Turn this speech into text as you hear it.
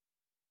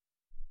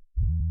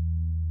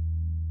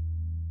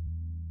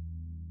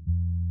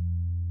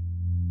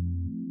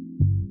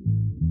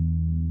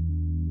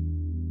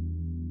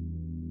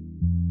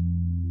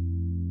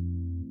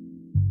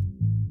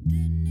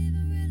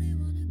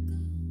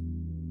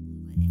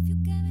If you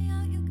get me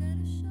out, you get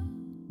a show.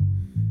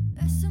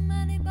 There's so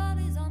many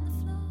bodies on the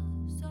floor,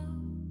 so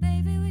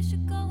baby, we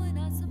should go and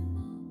add some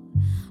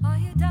more. Are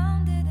you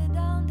down, did it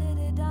down, did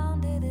it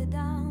down, did it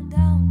down,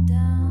 down,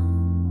 down?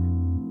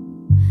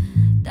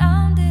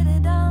 Down, did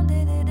it down,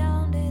 did it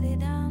down, did it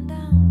down,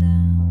 down, down?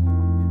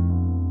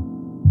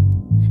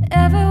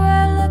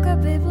 Everywhere I look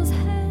at people's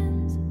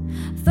hands,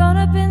 thrown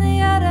up in the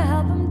air to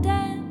help them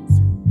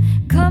dance.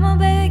 Come on,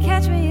 baby,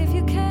 catch me if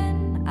you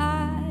can.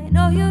 I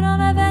know you don't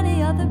have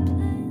any other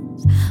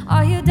plans.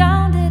 Are you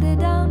down, did it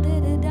down,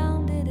 did it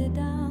down, did it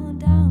down,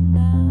 down,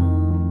 down?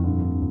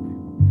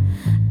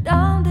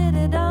 Down, did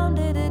it down,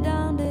 did it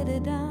down, did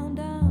it down,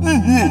 down?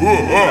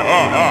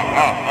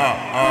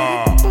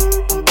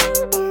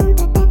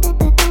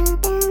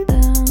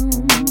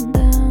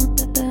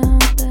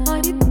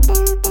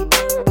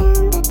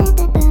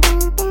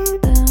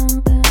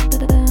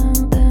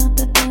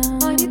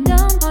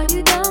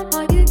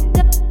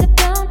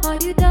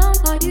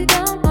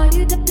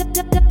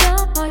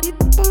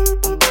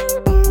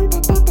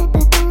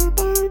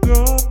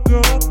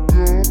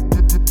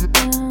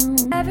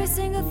 Every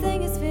single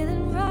thing is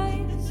feeling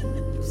right.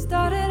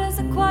 Started as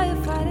a quiet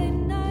Friday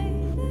night.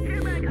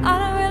 I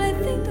don't really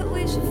think that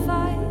we should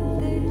fight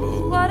this.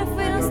 What if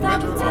we don't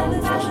stop until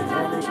it's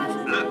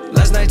over?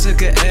 Last night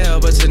took a L,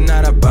 but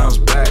tonight I bounce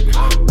back.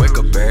 Wake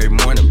up every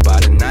morning, by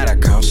the night I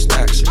count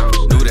stacks.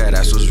 Knew that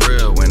ass was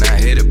real when I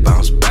hit it,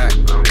 bounce back.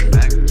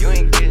 You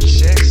ain't getting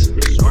checks.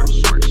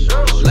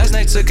 Last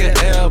night took a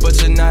L, but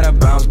tonight I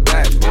bounce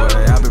back.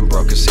 Boy, I've been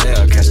broke as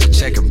hell, catch the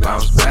check and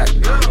bounce back.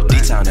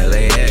 D-Town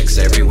LAX,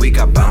 every week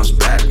I bounce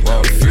back.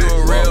 If you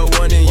a real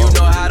one, then you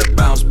know how to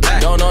bounce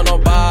back. Don't know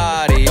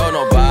nobody, oh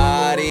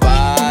nobody.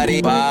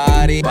 Body,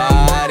 body,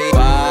 body, body,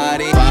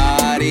 body,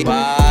 body,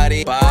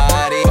 body,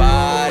 body,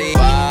 body,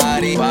 body,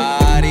 body,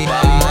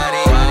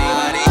 body,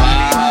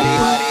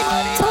 body.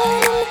 Don't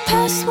let me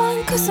pass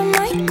one, cause I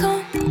might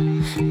come.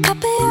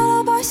 Copy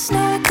all of our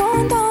snare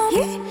going down.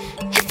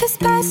 If it's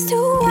past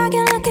two, I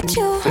can look at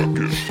you.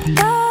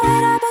 Go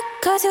it up,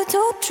 cause you're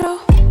too true.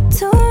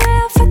 Too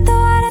real for the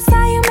water, that's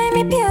how you made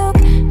me puke.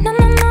 No,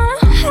 no, no,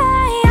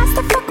 hey, I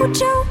still fuck with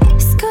you.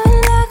 It's good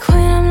luck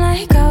when I'm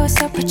like, oh,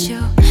 what's up with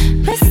you?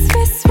 Wrist,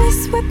 wrist,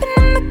 wrist, whipping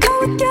in the car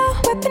with you.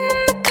 Whipping in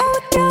the car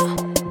with you.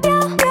 Yo,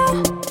 yo,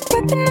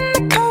 whipping in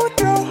the car with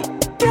you.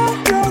 Yo,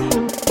 yo,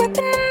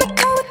 whipping in the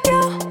car with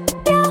you.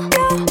 Yo,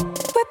 yo,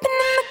 whipping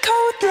in the car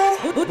with you.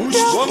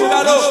 Yo,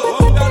 yo,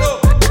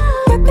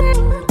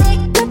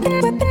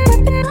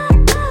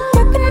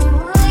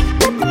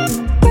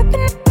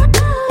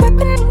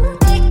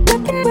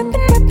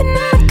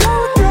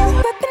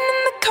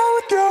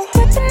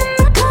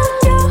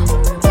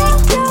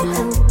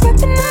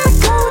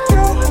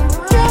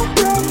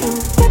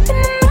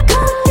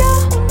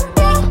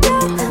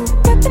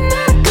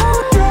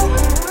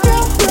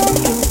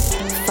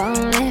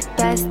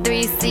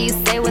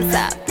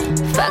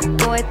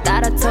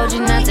 told you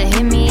not to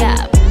hit me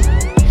up.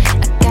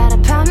 I got a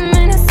problem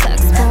and it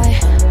sucks, boy.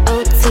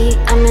 OT,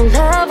 I'm in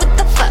love with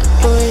the fuck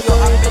boy. Yo,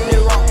 I'm in the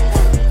rock,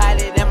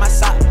 hide it in my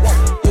sock.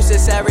 Use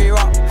this every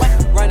rock,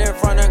 running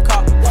from the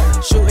cop,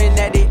 shooting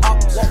at the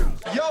ops.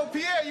 Yo,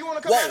 Pierre, you wanna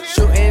come out here?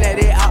 Shooting at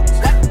the ops,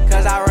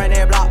 cause I run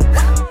that block.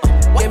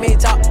 Give me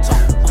top,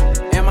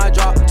 in my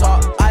drop,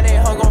 top. I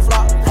didn't hug on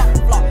flop,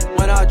 flop,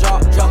 when I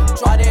drop.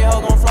 I didn't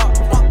hug on flop,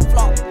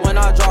 flop, when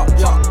I drop.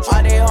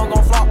 I didn't hug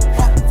on flop,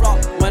 flop,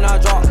 when I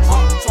drop.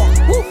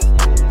 Woof,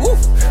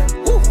 woof,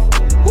 woof,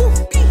 woof,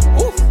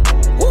 woof,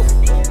 woof,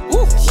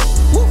 woof,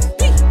 woof.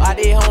 I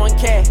did her one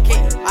cat,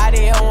 I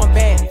did her one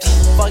bad.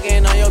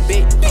 Fucking on your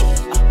bitch,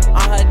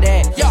 I'm her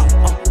dad.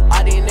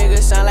 All these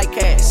niggas sound like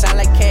cat,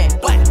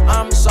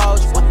 I'm a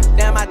soldier,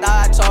 damn I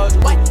thought I told you.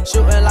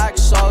 Shooting like a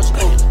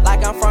soldier,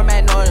 like I'm from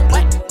Magnolia.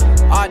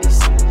 All these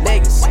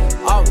niggas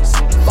always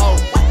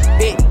fold,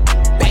 big,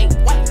 bang,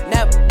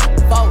 never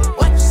fold.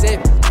 Sip,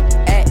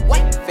 act,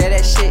 feel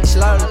that shit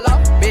slowly.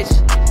 Bitch,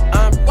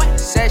 I'm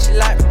said she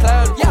like the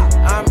club.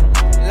 I'm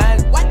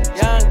London,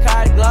 young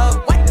Cardi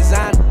glove.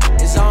 Designer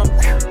is on,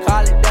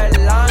 call it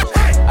dirty laundry.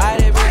 I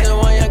did be the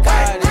one young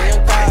Cardi,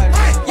 young Cardi.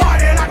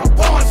 Party like a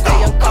porn star,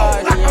 young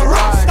Cardi, like a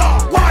rock star.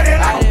 Party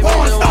like a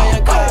porn star,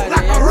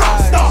 like a rock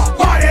star.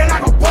 Party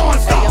like a porn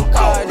star,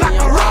 like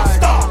a rock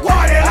star.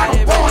 Party like a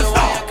porn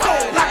star,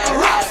 like a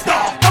rock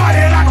star.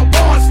 Party like a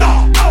porn star,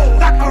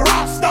 like a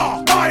rock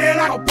star. Party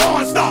like a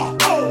porn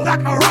star,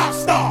 like a rock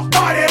star.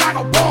 Party like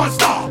a porn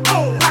star,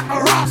 like a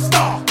rock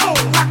star,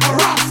 like a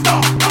rock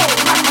star,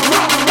 like a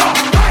rock star.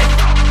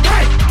 Hey,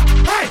 hey,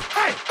 hey,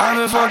 hey. I've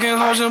been fucking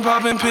hoes and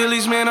popping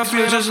pillies, man, I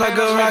feel just like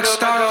a rock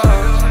star.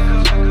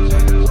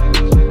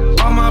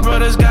 All my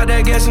brothers got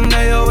that gas and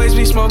they always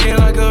be smoking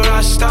like a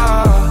rock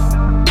star.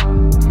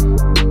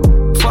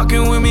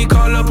 Fucking with me,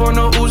 call up on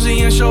the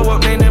Uzi and show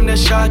up, name them the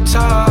shot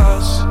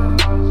toss.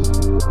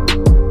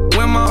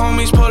 When my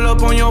homies pull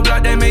up on your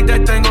block, they make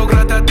that thing go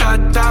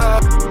grata-ta-ta.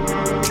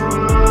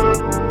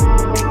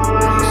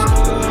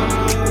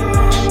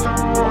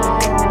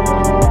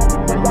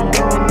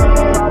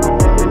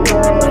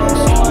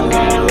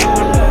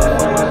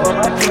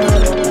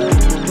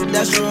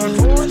 that's true.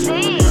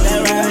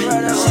 That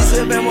right. She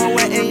sippin' one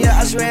wet and yeah,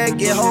 I swear it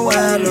get her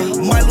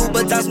wetter. My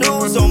Louboutins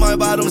news on my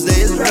bottom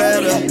say it's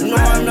redder. No,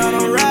 I'm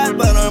not a rat,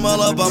 but I'm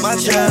all up on my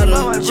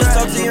cheddar. Just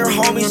talked to your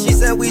homie, she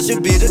said we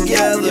should be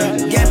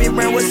together. Gabby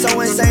Brand was so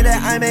insane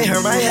that I made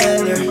her my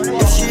header.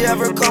 If she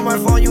ever call my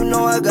phone, you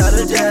know I got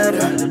a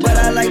jetter. But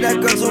I like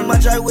that girl too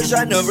much, I wish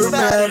I never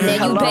met her.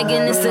 Now you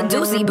begging to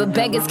seduce, but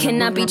beggars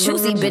cannot be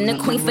choosy. Been a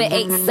queen for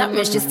 8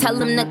 summers, just tell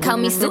them to call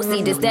me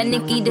Susie. This that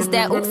Nicki, this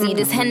that Uzi,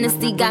 this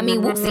Hennessy got me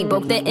woozy.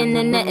 Broke the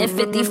internet in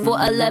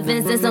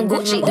 5411s and some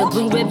Gucci. The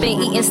blue ribbon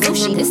eating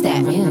sushi, this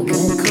that real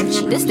good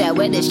coochie. This that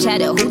where this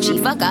Chattahoochee.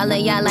 Fuck all of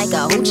y'all like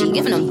a hoochie.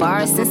 Giving them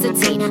bars since a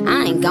teen.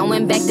 I ain't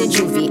going back to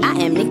juvie. I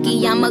am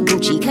Nicki, I'm a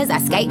Gucci. Cause I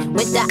skate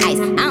with the ice.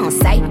 I don't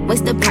sight,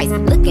 what's the price?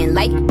 Looking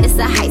like it's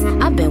a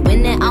heist. I've been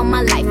winning all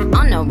my life.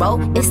 On the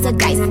road, it's a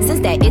dice.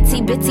 Since that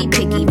itty bitty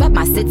picky. Rep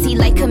my city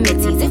like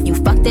committees. If you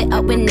fucked it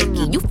up with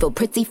Nicki, you feel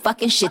pretty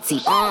fucking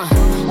shitty.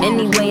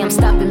 Anyway, I'm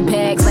stopping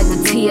bags like the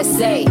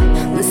TSA.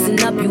 Listen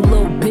up, you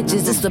little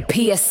bitches, it's a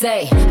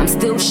PSA. I'm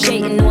still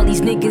shading all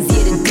these niggas,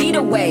 yeah, the deed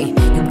away.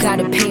 You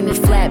gotta pay me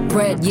flat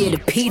bread, yeah, the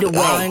Pete away.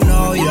 I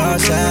know you're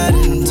sad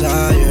and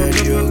tired,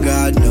 you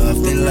got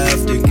nothing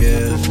left to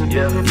give.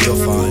 You'll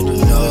find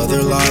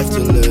another life to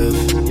live.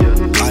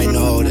 I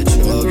know that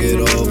you'll get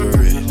over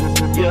it.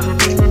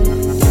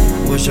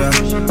 Wish I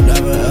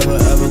never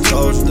ever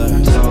told you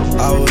things.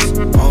 I was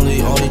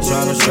only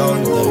trying to show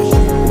you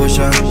things. Wish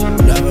I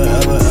never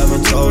ever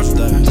told you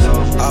things.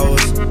 I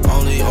was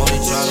only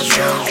trying to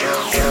show you.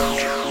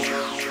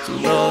 Too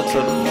low to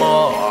the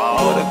mall.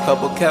 With a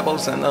couple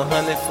capos and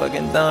 100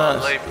 fucking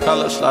dimes.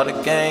 Call up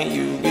slaughter gang,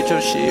 you get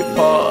your shit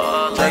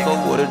paused. Draco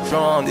with a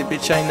drum, this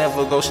bitch ain't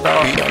never go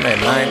stop. Be on that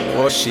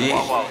 9-4 shit,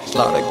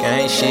 slaughter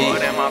gang shit,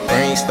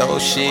 brain stole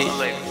shit.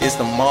 It's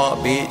the mall,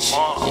 bitch.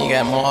 You ain't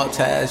got mall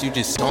ties, you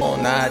just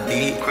on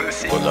ID.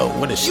 Pull up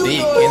with a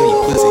stick, any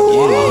pussy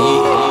get it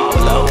hit.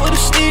 Pull up with a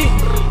stick,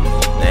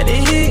 let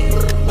it hit.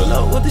 Pull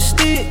up with a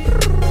stick,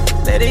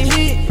 let it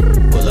hit.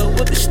 Pull up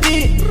with a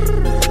stick,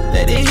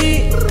 let it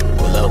hit.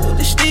 Pull up with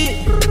the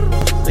stick,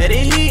 let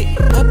it hit.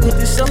 I put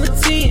this on the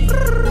 10.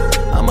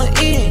 I'ma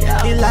in.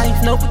 Your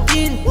life no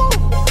beginning.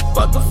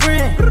 Fuck a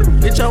friend,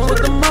 bitch, I'm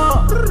with the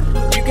mob.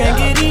 You can't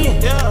get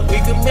in. We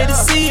committed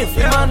sin.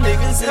 Free my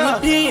niggas in the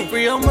pen.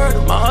 Free on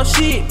murder, my all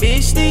shit.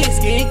 Bitch, sticks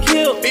getting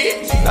killed.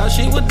 Thought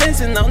she was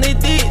dancing on they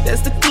dick.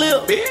 That's the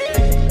clip.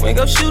 We ain't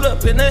gon' shoot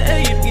up in the air,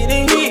 you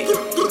getting hit.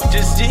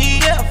 Just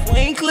GF, we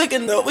ain't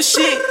clicking over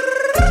shit.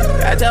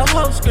 Got your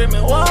hoe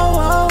screaming, whoa,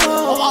 whoa,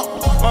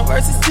 whoa. My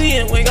verse is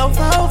 10, we gon'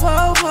 fall.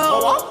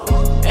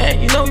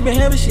 And you know we been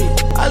having shit.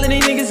 All of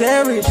these niggas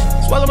average.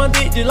 Swallow my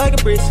dick just like a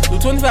brick. Do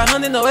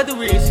 2,500, no at the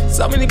wrist.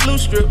 So many glue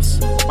strips.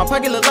 My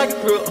pocket look like a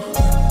crook.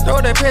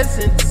 Throw that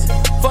presents.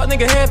 Fuck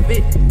nigga half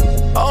it.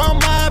 Oh, I'm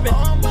mobbing.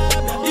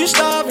 You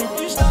starving.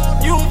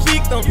 You a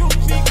victim.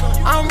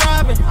 I'm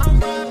robbing.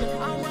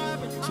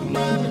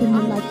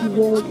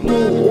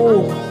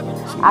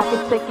 I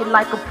can take it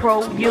like a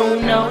pro,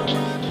 you know.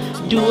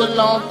 Do a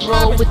long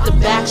throw with the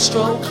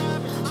backstroke.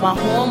 My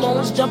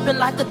hormones jumping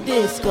like a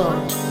disco.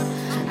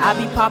 I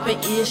be popping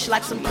ish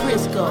like some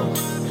Crisco.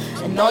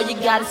 And all you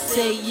gotta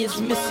say is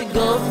miss it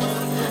go.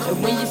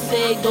 And when you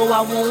say go,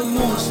 I won't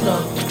move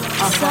slow.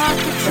 Sock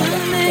it to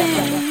me.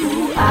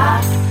 Ooh,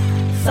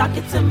 sock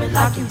it to me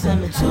like you tell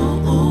me to.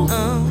 Ooh,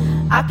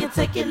 I can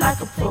take it like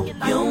a pro,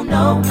 you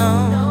know.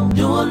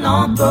 Do a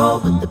long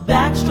throw with the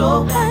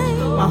backstroke.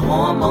 My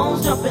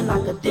hormones jumping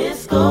like a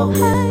disco.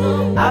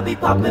 I be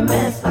popping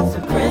mess like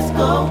some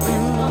Crisco.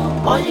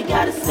 All you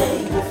gotta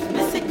say is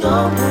miss it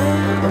go.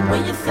 But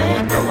when you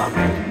say go, I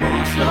won't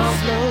move slow.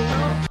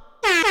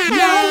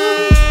 No.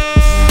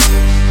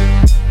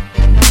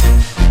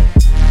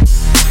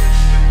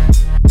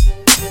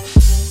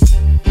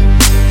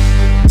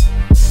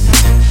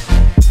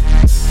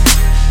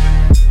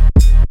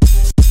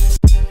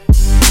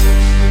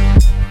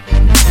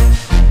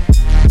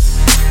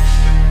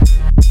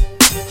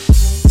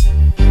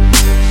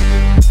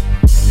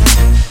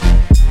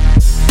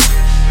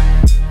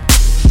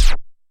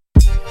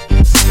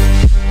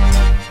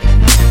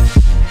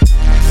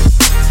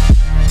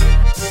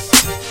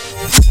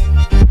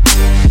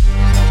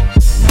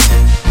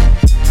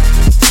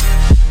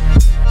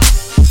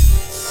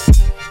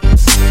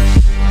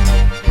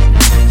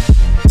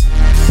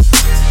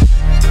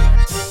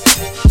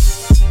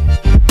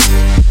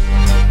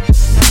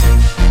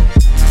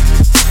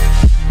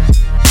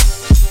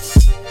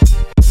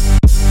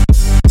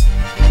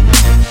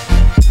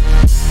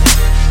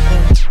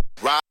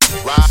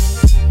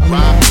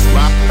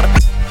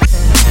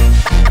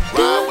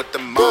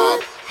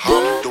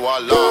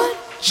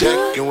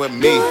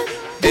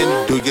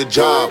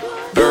 Job,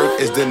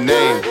 Bird is the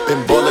name.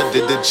 Ben Baller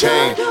did the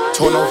chain.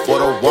 Torn off for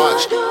the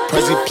watch.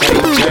 Prezi plain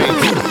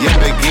Jane,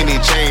 Yamborghini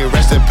chain.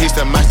 Rest in peace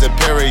to my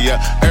superior.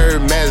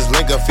 Hermes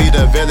Linka feed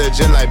a village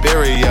in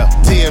Liberia.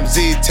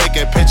 TMZ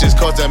taking pictures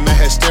causing my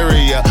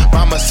hysteria.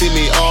 Mama see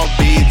me on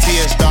BET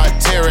and start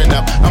tearing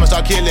up. I'ma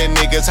start killing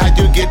niggas. How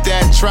you get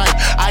that tripe?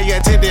 I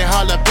attended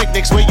Harlem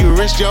picnics where you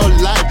risk your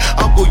life.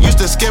 Uncle used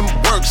to skim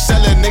work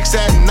selling nicks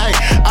at night.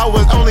 I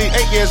was only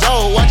 8 years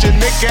old watching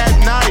Nick at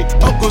night.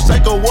 Uncle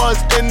Psycho was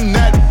in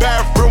that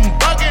bathroom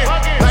bucket.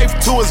 Knife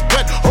to his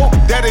gut, hope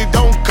that they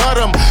don't cut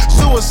him.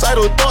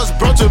 Suicidal thoughts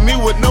brought to me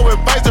with no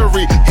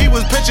advisory. He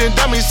was pitching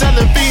dummies,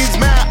 selling fiends,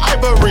 mad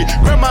ivory.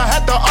 Grandma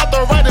had the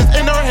arthritis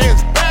in her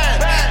hands,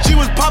 bad. She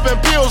was popping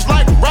pills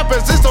like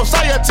rappers in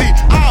society.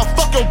 I'll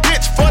fuck your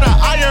bitch for the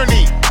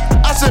irony.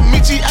 I said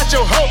meet you at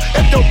your hoe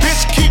if your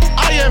bitch keep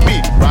eyeing me.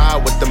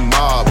 Ride with the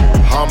mob,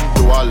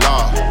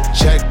 Alhamdulillah.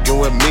 Check in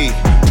with me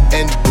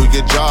and do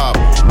your job.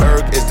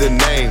 Berg is the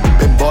name,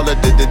 Ben Baller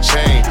did the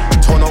chain.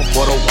 Torn up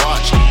for the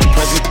watch,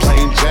 Prezi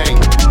plain Jane.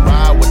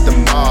 Ride with the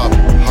mob,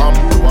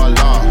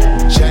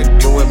 Alhamdulillah. Check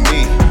in with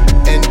me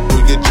and do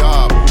your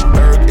job.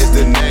 Berg is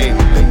the name,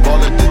 Ben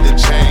Baller did the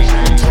chain.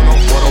 Torn up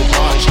for the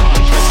watch,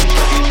 Prezi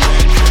plain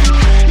Jane.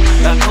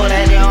 I know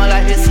that they don't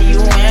like to see you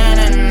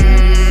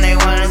winning. They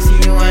wanna see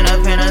you in a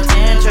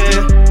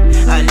penitentiary.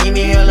 I need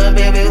me a little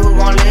baby who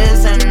gon'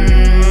 listen.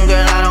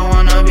 Girl, I don't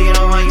wanna be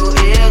the one you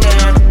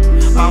ignorant.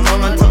 My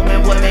mama told me,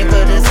 boy, make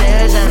a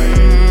decision.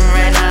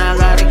 Right now I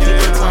gotta keep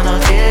a ton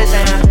of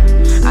vision.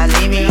 I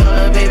need me a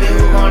little baby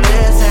who gon'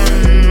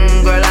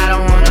 listen. Girl, I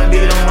don't wanna be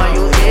the one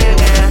you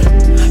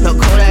ignorant. Look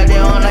cool that they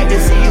don't like to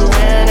see you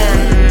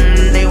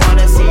winning. They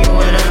wanna see you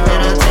in a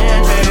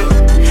penitentiary.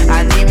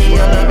 I need me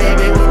a little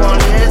baby who gon'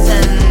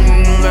 listen.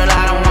 Girl,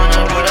 I don't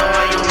wanna be the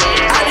one you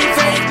ignorant. I need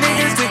fake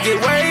niggas to get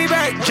way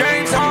back.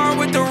 James Hard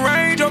with the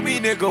range on me,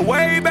 nigga,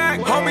 way back.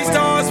 Homie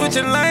start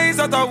switching lanes,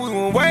 I thought we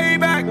went way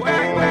back.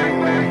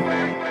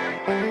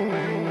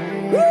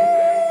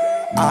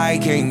 I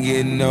can't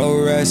get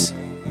no rest.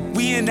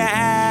 We in the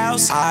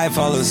house. I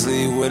fall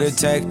asleep with a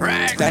tech.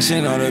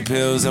 Stashing all the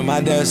pills on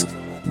my desk.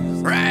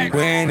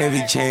 Wearing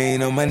every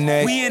chain on my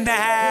neck. We in the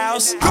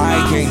house.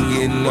 I can't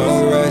get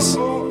no rest.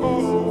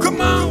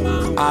 Come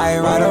on. I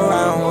ride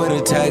around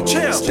with a tech.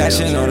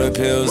 Stashing all the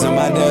pills on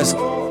my desk.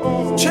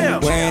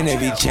 Wearing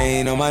every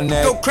chain on my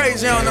neck. Go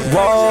crazy on them.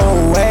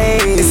 Whoa,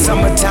 wait. It's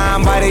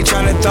summertime, why they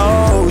tryna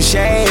throw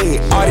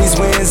shade? All these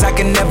wins, I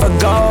can never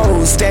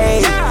go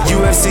stay.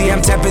 UFC,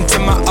 I'm tapping to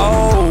my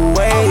old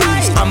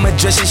ways. I'ma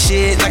dress your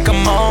shit like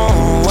I'm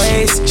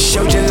always.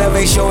 Showed your love,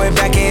 ain't show it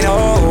back, ain't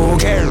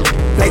okay.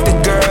 Like the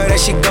girl that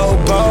she go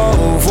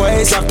both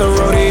ways. Drop the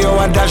rodeo,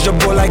 I dodged the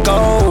bull like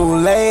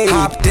Olay.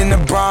 Hopped in the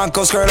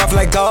Bronco, skirt off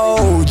like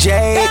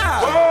OJ.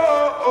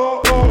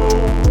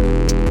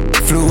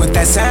 Flew with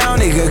that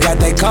sound, nigga, got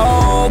that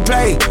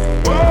Coldplay.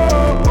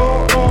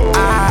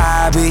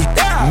 I be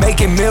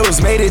making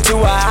meals, made it to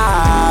a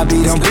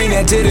hobby. Don't bring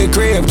that to the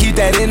crib, keep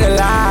that in the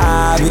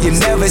lobby. You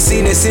never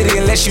seen the city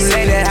unless you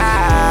lay that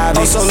high.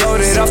 I'm so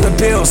loaded off the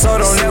pill, so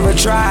don't ever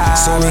try.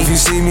 So if you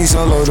see me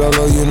solo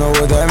dolo, you know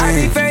what that means.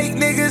 I need fake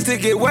niggas to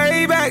get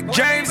way back.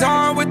 James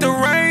Hard with the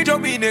range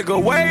on me,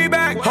 nigga, way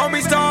back.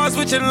 Homie start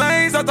switching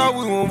lanes, I thought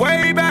we went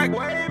way back.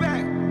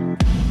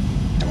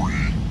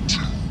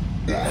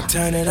 Now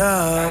turn it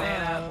up,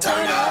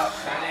 turn up,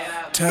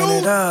 turn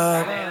it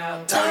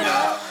up, turn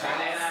up,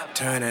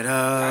 turn it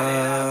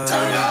up,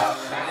 turn up,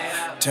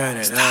 turn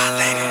it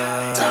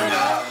up, turn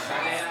up.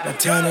 Now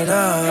turn it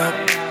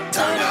up,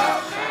 turn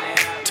up,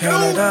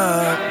 turn it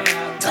up,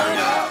 turn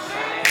up,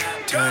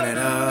 turn it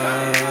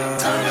up,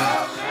 turn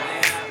up,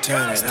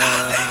 turn it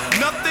up.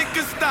 Nothing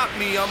can stop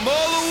me, I'm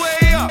all the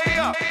way up.